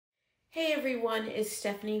Hey everyone, it's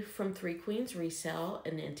Stephanie from Queens Resale,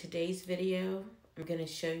 and in today's video, I'm going to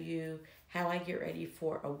show you how I get ready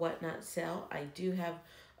for a whatnot sale. I do have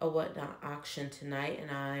a whatnot auction tonight,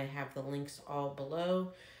 and I have the links all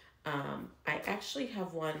below. I actually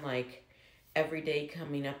have one like every day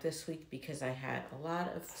coming up this week because I had a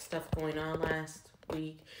lot of stuff going on last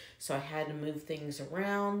week, so I had to move things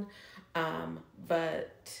around.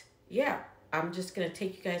 But yeah. I'm just going to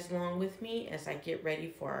take you guys along with me as I get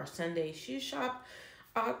ready for our Sunday shoe shop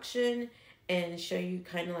auction and show you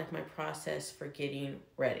kind of like my process for getting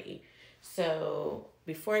ready. So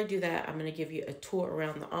before I do that, I'm going to give you a tour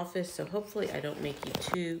around the office, so hopefully I don't make you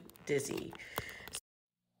too dizzy.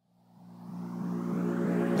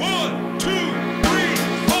 1, 2, 3,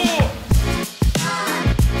 4.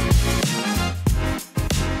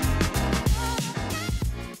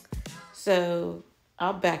 So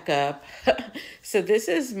I'll back up. So this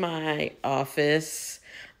is my office.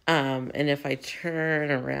 And if I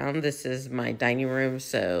turn around, this is my dining room.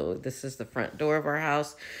 So this is the front door of our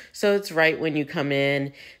house. So it's right when you come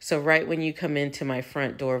in. So right when you come into my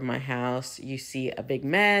front door of my house, you see a big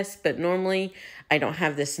mess. But normally I don't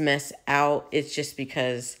have this mess out. It's just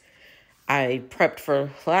because I prepped for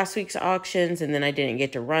last week's auctions and then I didn't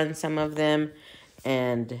get to run some of them.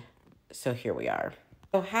 And so here we are.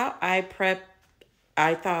 So how I prep,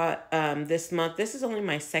 I thought this month, this is only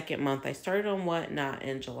my second month. I started on Whatnot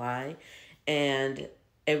in July, and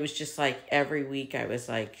it was just like every week I was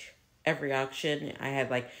like, every auction, I had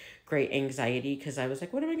like great anxiety because I was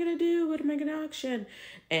like, what am I going to do? What am I going to auction?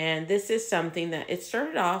 And this is something that it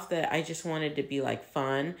started off that I just wanted to be like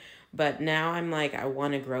fun, but now I'm like, I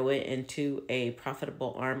want to grow it into a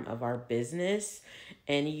profitable arm of our business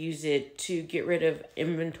and use it to get rid of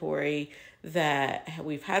inventory that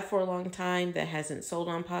we've had for a long time that hasn't sold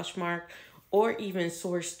on Poshmark, or even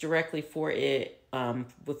sourced directly for it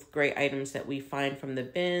with great items that we find from the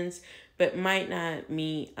bins, but might not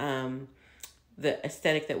meet the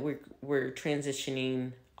aesthetic that we're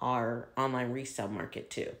transitioning our online resale market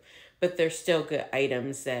to. But they're still good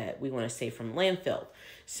items that we want to save from landfill.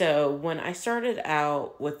 So when I started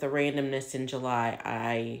out with the randomness in July,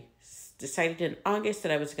 I decided in August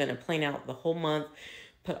that I was going to plan out the whole month,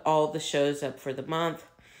 put all the shows up for the month.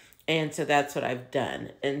 And so that's what I've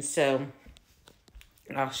done. And so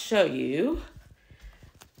I'll show you.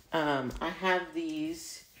 I have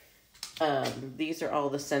these. These are all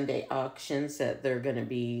the Sunday auctions that they're going to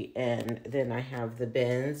be. And then I have the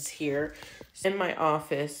bins here. In my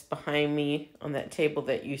office behind me on that table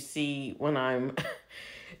that you see when I'm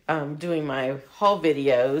doing my haul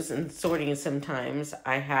videos and sorting sometimes,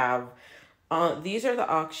 I have, these are the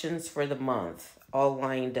auctions for the month all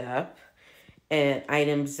lined up and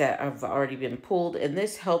items that have already been pulled. And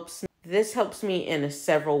this helps me in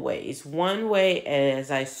several ways. One way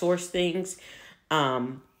is I source things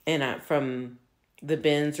from the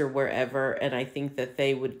bins or wherever, and I think that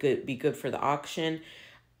they would be good for the auction.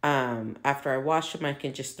 After I wash them, I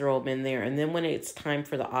can just throw them in there. And then when it's time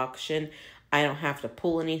for the auction, I don't have to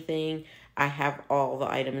pull anything. I have all the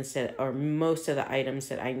items or most of the items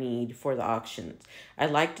that I need for the auctions. I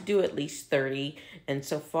like to do at least 30, and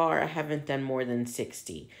so far I haven't done more than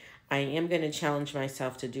 60. I am going to challenge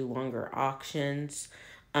myself to do longer auctions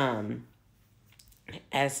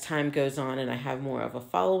as time goes on and I have more of a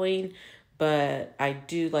following, but I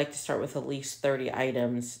do like to start with at least 30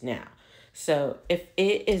 items now. So if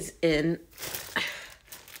it is in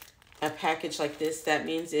a package like this, that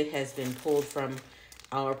means it has been pulled from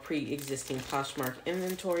our pre-existing Poshmark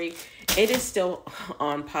inventory. It is still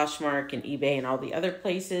on Poshmark and eBay and all the other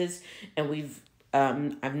places, and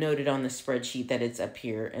I've noted on the spreadsheet that it's up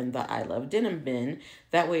here in the I Love Denim bin.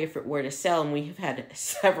 That way, if it were to sell, and we have had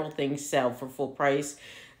several things sell for full price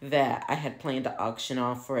that I had planned to auction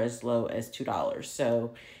off for as low as $2.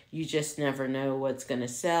 So you just never know what's going to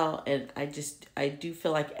sell. And I do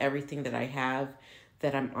feel like everything that I have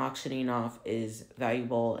that I'm auctioning off is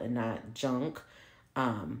valuable and not junk.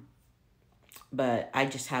 But I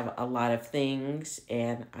just have a lot of things,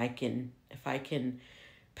 and if I can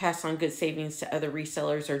pass on good savings to other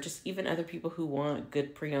resellers or just even other people who want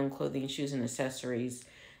good pre-owned clothing, shoes, and accessories,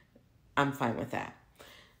 I'm fine with that.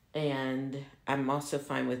 And I'm also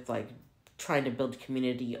fine with like trying to build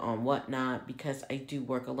community on Whatnot because I do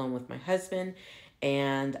work alone with my husband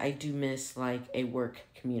and I do miss like a work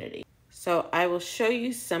community. So I will show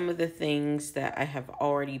you some of the things that I have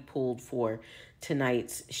already pulled for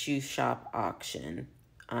tonight's shoe shop auction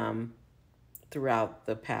throughout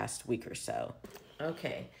the past week or so.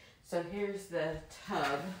 Okay, so here's the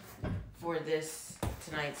tub for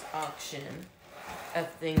tonight's auction of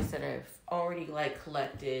things that I've already like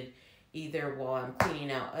collected either while I'm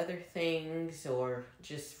cleaning out other things or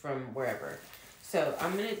just from wherever. So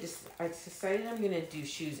I decided I'm gonna do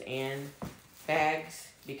shoes and bags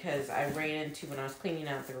because I ran into, when I was cleaning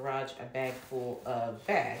out the garage, a bag full of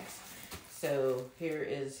bags. So here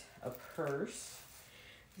is a purse.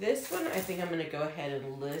 This one I think I'm gonna go ahead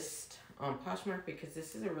and list on Poshmark because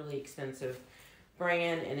this is a really expensive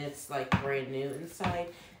brand and it's like brand new inside.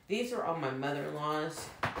 These are all my mother-in-law's.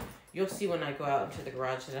 You'll see when I go out into the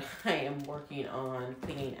garage that I am working on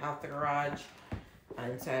cleaning out the garage.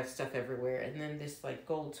 And so I have stuff everywhere. And then this like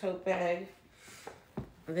gold tote bag.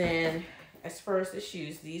 Then as far as the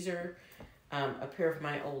shoes, these are a pair of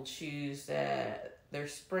my old shoes that they're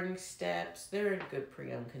spring steps. They're in good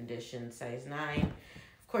pre-owned condition, size 9.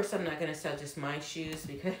 Of course, I'm not going to sell just my shoes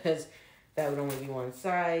because that would only be one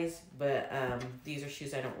size. But these are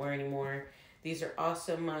shoes I don't wear anymore. These are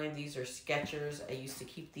also mine. These are Skechers. I used to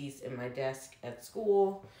keep these in my desk at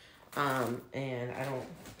school. And I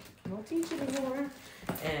don't teach anymore.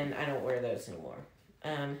 And I don't wear those anymore.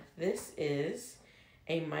 This is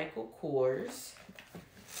a Michael Kors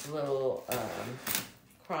little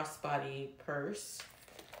crossbody purse.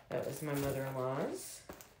 That was my mother-in-law's.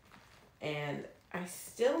 And I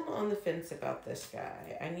still am on the fence about this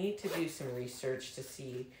guy. I need to do some research to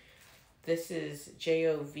see. This is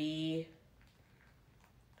JOV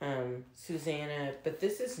Susanna, but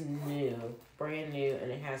this is new, brand new,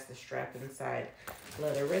 and it has the strap inside,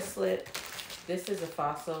 leather wristlet. This is a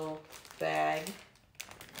Fossil bag.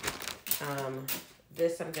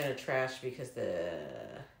 This I'm gonna trash because the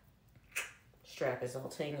strap is all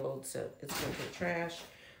tangled, so it's going to the trash.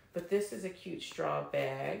 But this is a cute straw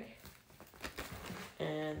bag.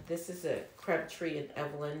 And this is a Crabtree and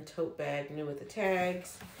Evelyn tote bag, new with the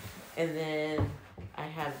tags. And then I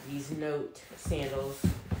have these Note sandals.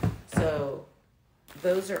 So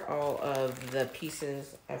those are all of the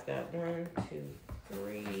pieces. I've got 1, 2,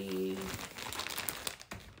 3,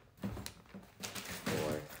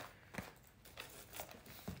 4,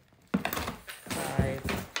 5,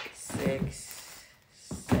 6,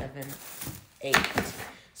 7, 8.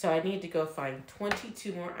 So I need to go find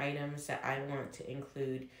 22 more items that I want to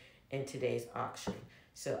include in today's auction.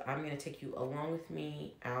 So I'm going to take you along with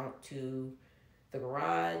me out to the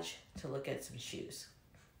garage to look at some shoes.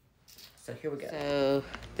 So here we go. So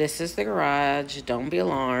this is the garage. Don't be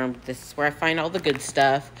alarmed. This is where I find all the good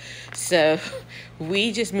stuff. So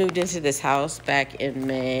we just moved into this house back in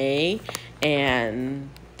May. And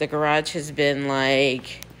the garage has been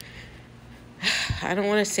like, I don't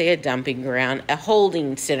want to say a dumping ground, a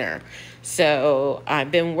holding center. So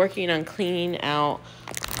I've been working on cleaning out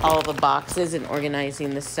all the boxes and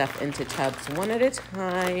organizing the stuff into tubs one at a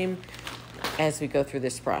time as we go through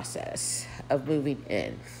this process of moving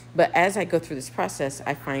in. But as I go through this process,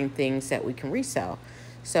 I find things that we can resell.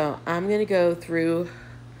 So I'm going to go through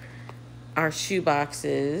our shoe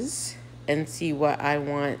boxes and see what I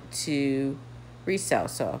want to resell.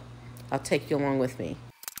 So I'll take you along with me.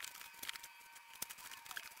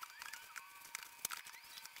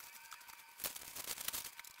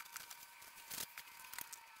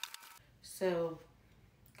 So,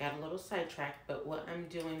 got a little sidetracked, but what I'm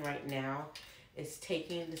doing right now is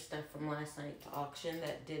taking the stuff from last night to auction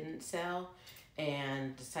that didn't sell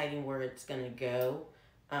and deciding where it's going to go.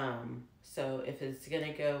 So if it's going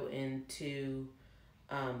to go into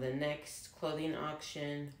the next clothing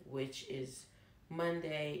auction, which is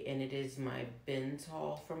Monday, and it is my bins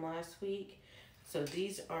haul from last week. So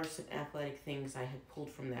these are some athletic things I had pulled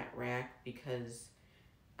from that rack because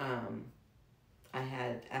I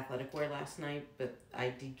had athletic wear last night, but I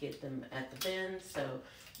did get them at the bin, so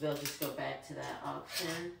they'll just go back to that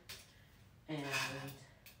auction. And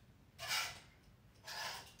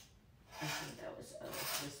I think that was,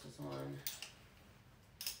 this was one.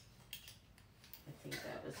 I think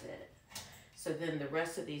that was it. So then the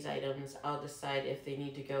rest of these items, I'll decide if they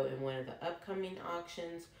need to go in one of the upcoming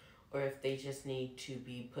auctions or if they just need to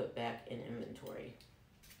be put back in inventory.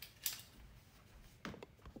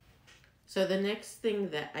 So the next thing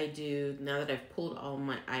that I do now that I've pulled all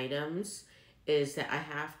my items is that I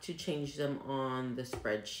have to change them on the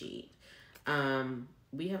spreadsheet.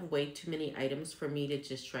 We have way too many items for me to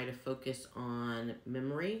just try to focus on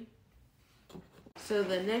memory. So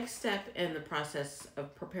the next step in the process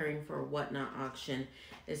of preparing for a whatnot auction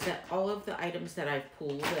is that all of the items that I've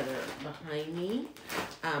pulled that are behind me,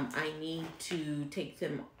 I need to take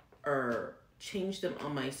them or change them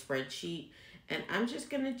on my spreadsheet. And I'm just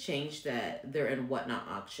going to change that they're in whatnot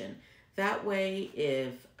auction. That way,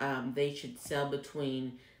 if they should sell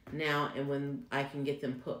between now and when I can get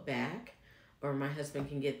them put back, or my husband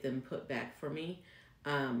can get them put back for me,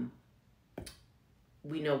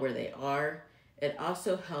 we know where they are. It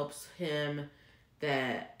also helps him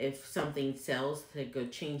that if something sells, to go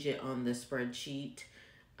change it on the spreadsheet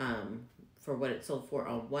for what it sold for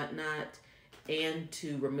on Whatnot, and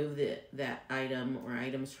to remove that item or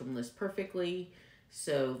items from list perfectly,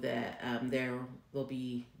 so that they'll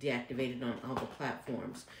be deactivated on all the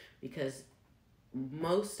platforms. Because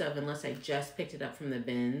most of, unless I just picked it up from the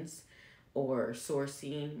bins or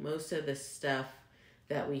sourcing, most of the stuff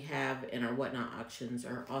that we have in our Whatnot auctions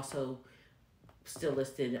are also still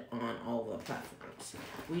listed on all the platforms.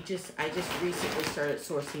 I just recently started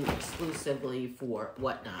sourcing exclusively for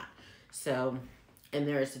Whatnot. So, and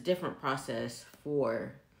there is a different process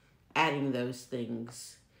for adding those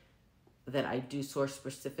things that I do source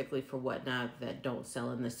specifically for Whatnot that don't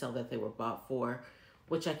sell in the sale that they were bought for,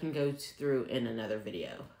 which I can go through in another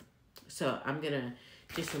video. So I'm gonna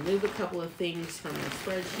just remove a couple of things from my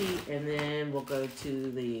spreadsheet, and then we'll go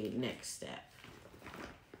to the next step.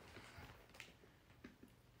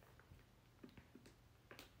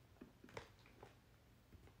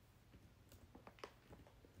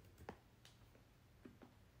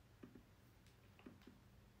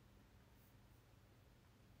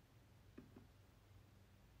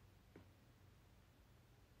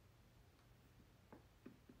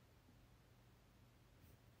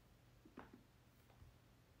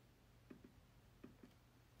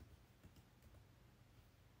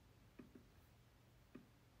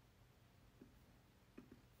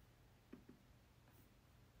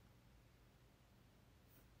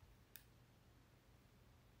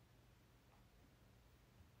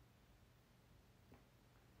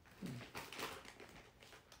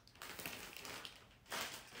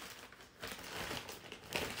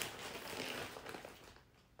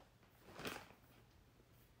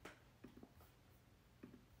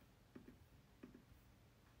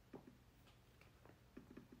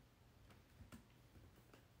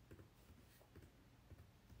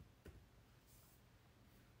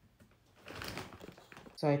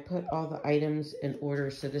 So I put all the items in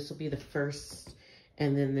order. So this will be the first,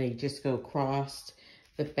 and then they just go across.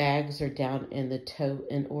 The bags are down in the tote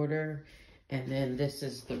in order. And then this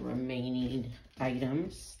is the remaining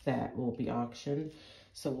items that will be auctioned.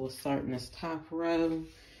 So we'll start in this top row,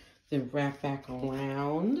 then wrap back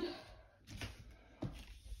around.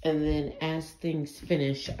 And then as things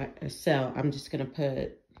finish, sell, I'm just gonna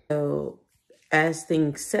put, so as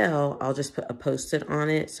things sell, I'll just put a Post-it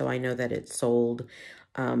on it so I know that it's sold.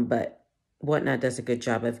 But Whatnot does a good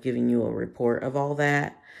job of giving you a report of all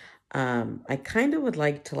that. I kind of would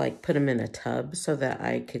like to put them in a tub so that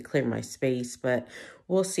I could clear my space, but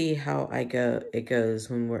we'll see how it goes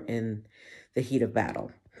when we're in the heat of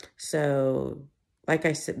battle. So like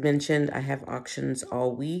I mentioned, I have auctions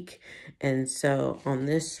all week. And so on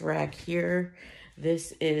this rack here,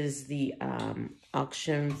 this is the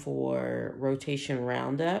auction for Rotation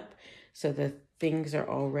Roundup. So the things are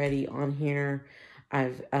already on here.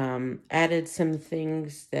 I've added some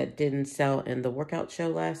things that didn't sell in the workout show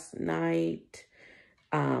last night,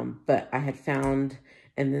 but I had found,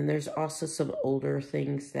 and then there's also some older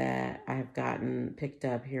things that I've gotten picked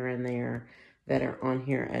up here and there that are on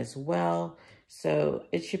here as well. So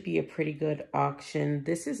it should be a pretty good auction.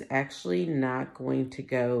 This is actually not going to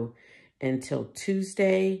go until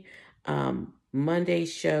Tuesday.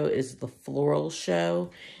 Monday's show is the Floral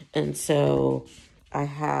show, and so I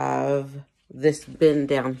have this bin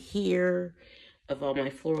down here of all my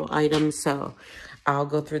floral items. So I'll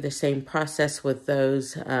go through the same process with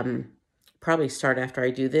those. Probably start after I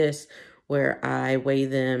do this, where I weigh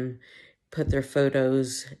them, put their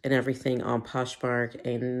photos and everything on Poshmark,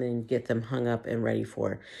 and then get them hung up and ready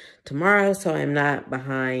for tomorrow, so I'm not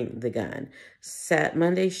behind the gun.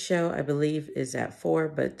 Monday's show, I believe, is at 4,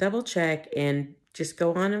 but double check and just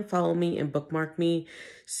go on and follow me and bookmark me.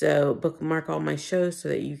 So bookmark all my shows so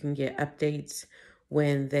that you can get updates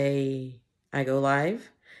when I go live.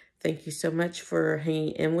 Thank you so much for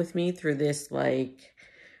hanging in with me through this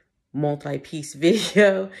multi-piece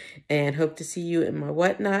video, and hope to see you in my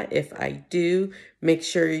Whatnot. If I do, make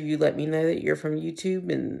sure you let me know that you're from YouTube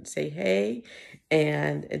and say hey.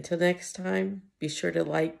 And until next time, be sure to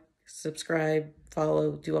like, subscribe,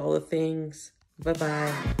 follow, do all the things.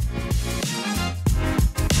 Bye-bye.